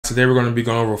today we're going to be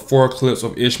going over 4 clips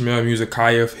of Ismail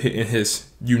Musukaev hitting his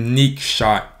unique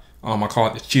shot. I call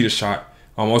it the cheetah shot.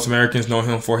 Most Americans know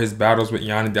him for his battles with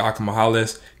Yianni the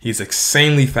Akamahales. He's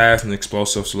insanely fast and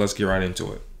explosive, so let's get right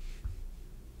into it.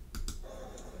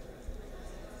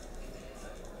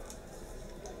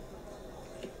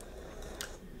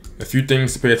 A few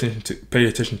things to pay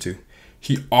attention to.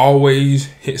 He always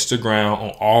hits the ground on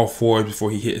all 4s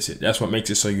before he hits it. That's what makes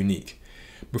it so unique.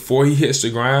 Before he hits the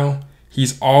ground,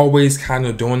 he's always kind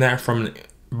of doing that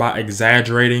by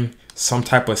exaggerating some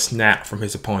type of snap from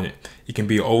his opponent. It can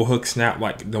be an overhook snap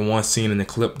like the one seen in the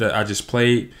clip that I just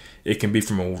played. It can be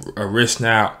from a wrist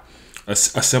snap, a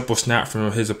simple snap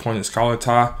from his opponent's collar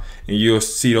tie, and you'll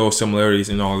see those similarities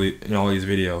in all these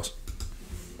videos.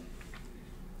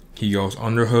 He goes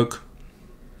underhook.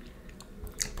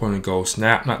 Opponent goes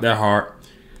snap, not that hard.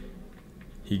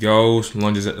 He goes,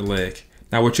 lunges at the leg.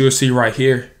 Now what you'll see right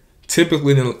here,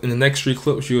 typically in the next 3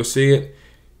 clips you'll see it,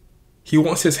 he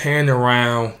wants his hand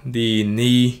around the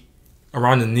knee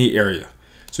area.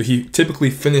 So he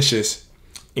typically finishes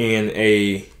in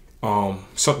a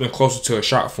something closer to a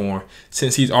shot form.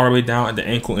 Since he's all the way down at the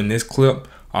ankle in this clip,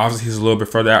 obviously he's a little bit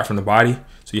further out from the body,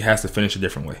 so he has to finish a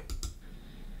different way.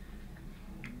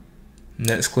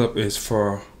 Next clip is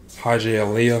for Haji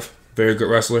Aliyev, very good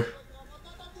wrestler.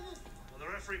 The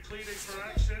referee pleading for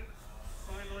action.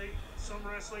 Finally, some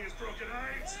wrestling is broken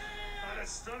out. And a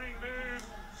stunning move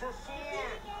for 4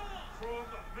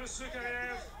 from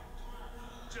Musukaev.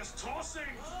 Just tossing.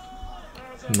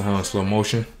 Now in slow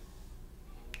motion.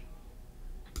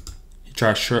 He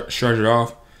tries to shrug it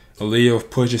off.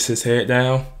 Aliyev pushes his head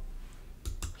down.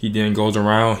 He then goes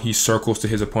around. He circles to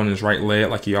his opponent's right leg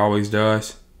like he always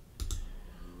does.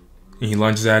 And he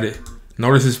lunges at it.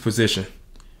 Notice his position.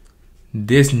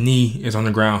 This knee is on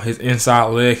the ground. His inside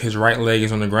leg, his right leg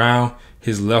is on the ground.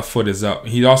 His left foot is up.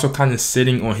 He's also kind of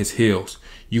sitting on his heels.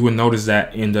 You will notice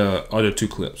that in the other 2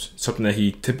 clips. Something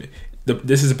that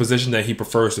this is a position that he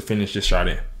prefers to finish this shot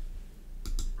in.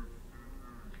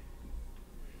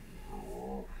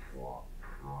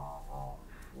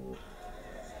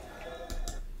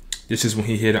 This is when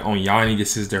he hit it on Yianni.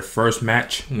 This is their first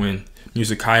match when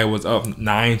Musukaev was up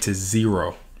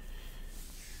 9-0.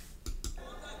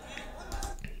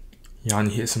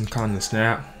 Yianni hit some kind of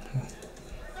snap.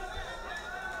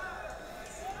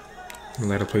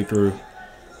 Let it play through.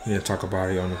 Yeah, talk about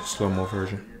it on the slow-mo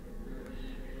version.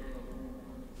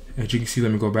 As you can see,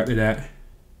 let me go back to that.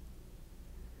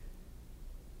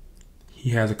 He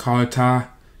has a collar tie.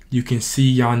 You can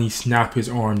see Yianni snap his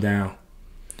arm down.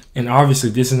 And obviously,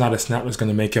 this is not a snap that's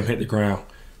going to make him hit the ground.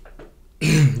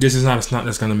 This is not a snap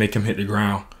that's going to make him hit the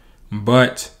ground.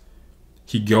 But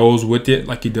he goes with it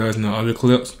like he does in the other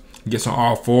clips. He gets on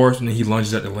all 4s and then he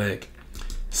lunges at the leg.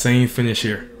 Same finish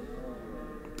here.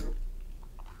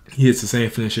 He hits the same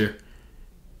finish here.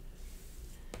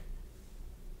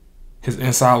 His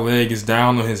inside leg is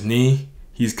down on his knee.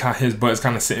 His butt is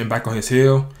kind of sitting back on his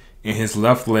heel. And his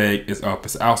left leg is up.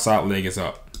 His outside leg is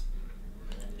up.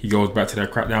 He goes back to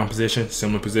that crackdown position.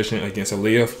 Similar position against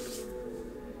Aliyev.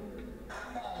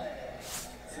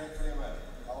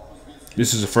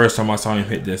 This is the first time I saw him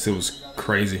hit this. It was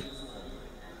crazy.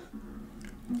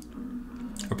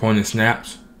 Opponent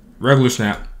snaps. Regular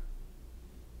snap.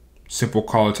 Simple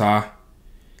collar tie.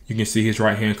 You can see his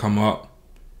right hand come up.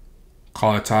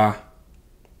 Collar tie.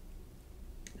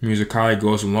 Musukaev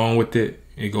goes along with it.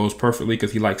 It goes perfectly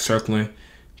because he likes circling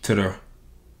to the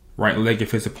right leg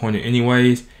of his opponent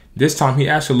anyways. This time he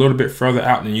actually a little bit further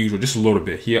out than usual. Just a little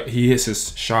bit. He hits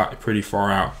his shot pretty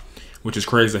far out, which is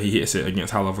crazy that he hits it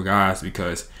against high-level guys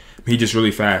because he's just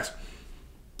really fast.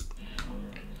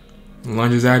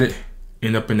 Lunges at it,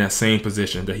 end up in that same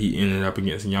position that he ended up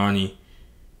against Yianni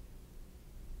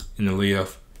and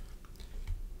Aliyev.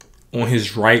 On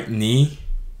his right knee,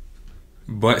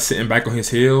 butt sitting back on his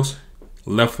heels,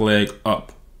 left leg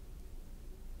up.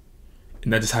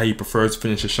 And that's just how he prefers to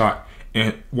finish a shot.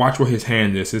 And watch where his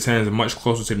hand is. His hand is much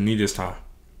closer to the knee this time.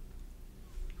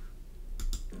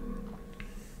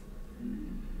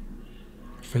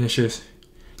 Finishes.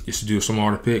 Just to do some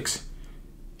other picks.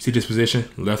 See this position?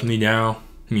 Left knee down.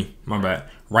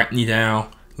 Right knee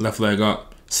down. Left leg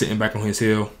up. Sitting back on his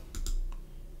heel.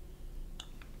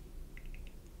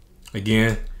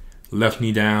 Again. Left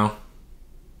knee down.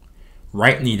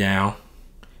 Right knee down.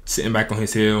 Sitting back on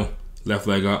his heel. Left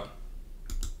leg up.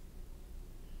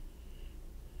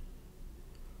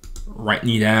 Right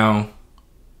knee down.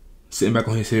 Sitting back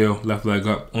on his heel. Left leg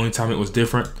up. Only time it was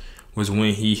different was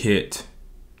when he hit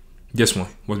this one.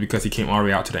 Was because he came all the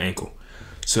way out to the ankle.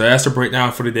 So that's the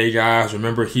breakdown for the day, guys.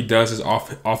 Remember, he does this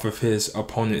off of his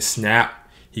opponent's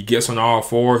snap. He gets on all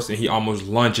fours and he almost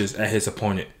lunges at his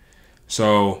opponent.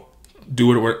 So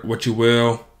do it what you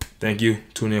will. Thank you.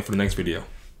 Tune in for the next video.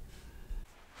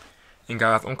 And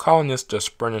guys, I'm calling this the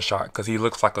sprinter shot because he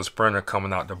looks like a sprinter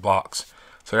coming out the box.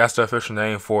 So that's the official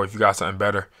name for it. If you got something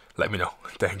better, let me know.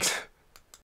 Thanks.